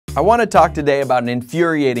I want to talk today about an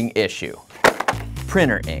infuriating issue: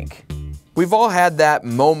 printer ink. We've all had that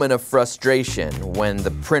moment of frustration when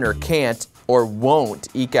the printer can't or won't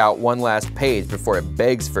eke out one last page before it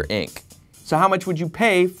begs for ink. So how much would you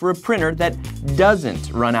pay for a printer that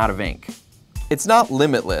doesn't run out of ink? It's not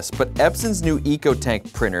limitless, but Epson's new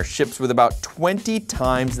EcoTank printer ships with about 20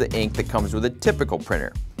 times the ink that comes with a typical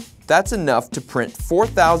printer. That's enough to print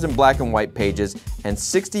 4,000 black and white pages and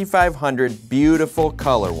 6,500 beautiful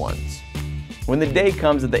color ones. When the day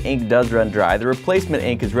comes that the ink does run dry, the replacement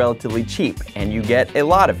ink is relatively cheap, and you get a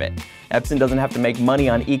lot of it. Epson doesn't have to make money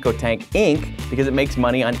on EcoTank ink because it makes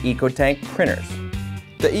money on EcoTank printers.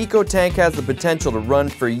 The EcoTank has the potential to run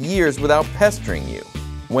for years without pestering you.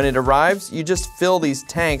 When it arrives, you just fill these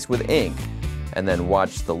tanks with ink and then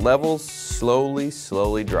watch the levels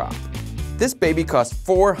slowly drop. This baby costs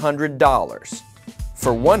 $400.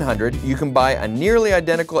 For $100, you can buy a nearly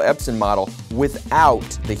identical Epson model without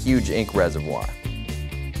the huge ink reservoir.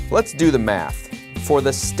 Let's do the math. For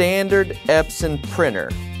the standard Epson printer,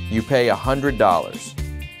 you pay $100.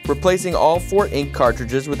 Replacing all 4 ink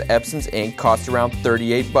cartridges with Epson's ink costs around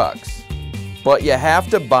 $38. But you have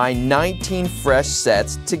to buy 19 fresh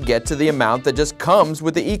sets to get to the amount that just comes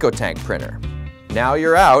with the EcoTank printer. Now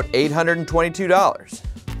you're out $822.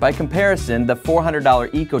 By comparison, the $400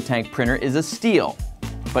 EcoTank printer is a steal,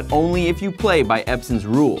 but only if you play by Epson's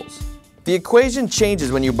rules. The equation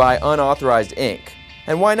changes when you buy unauthorized ink.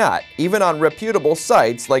 And why not? Even on reputable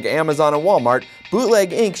sites like Amazon and Walmart,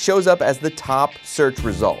 bootleg ink shows up as the top search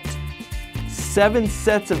result. 7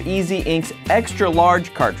 sets of Easy Ink's extra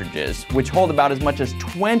large cartridges, which hold about as much as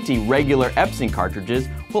 20 regular Epson cartridges,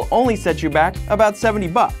 will only set you back about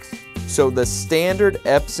 $70. So the standard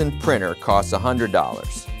Epson printer costs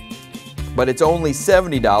 $100. But it's only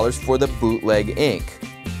 $70 for the bootleg ink.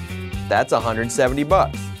 That's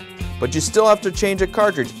 $170. But you still have to change a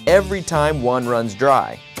cartridge every time one runs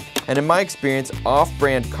dry. And in my experience,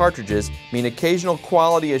 off-brand cartridges mean occasional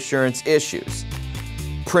quality assurance issues.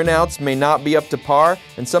 Printouts may not be up to par,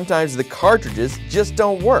 and sometimes the cartridges just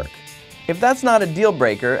don't work. If that's not a deal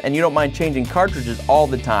breaker and you don't mind changing cartridges all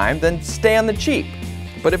the time, then stay on the cheap.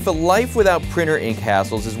 But if a life without printer ink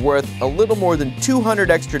hassles is worth a little more than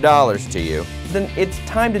 $200 extra to you, then it's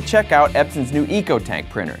time to check out Epson's new EcoTank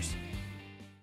printers.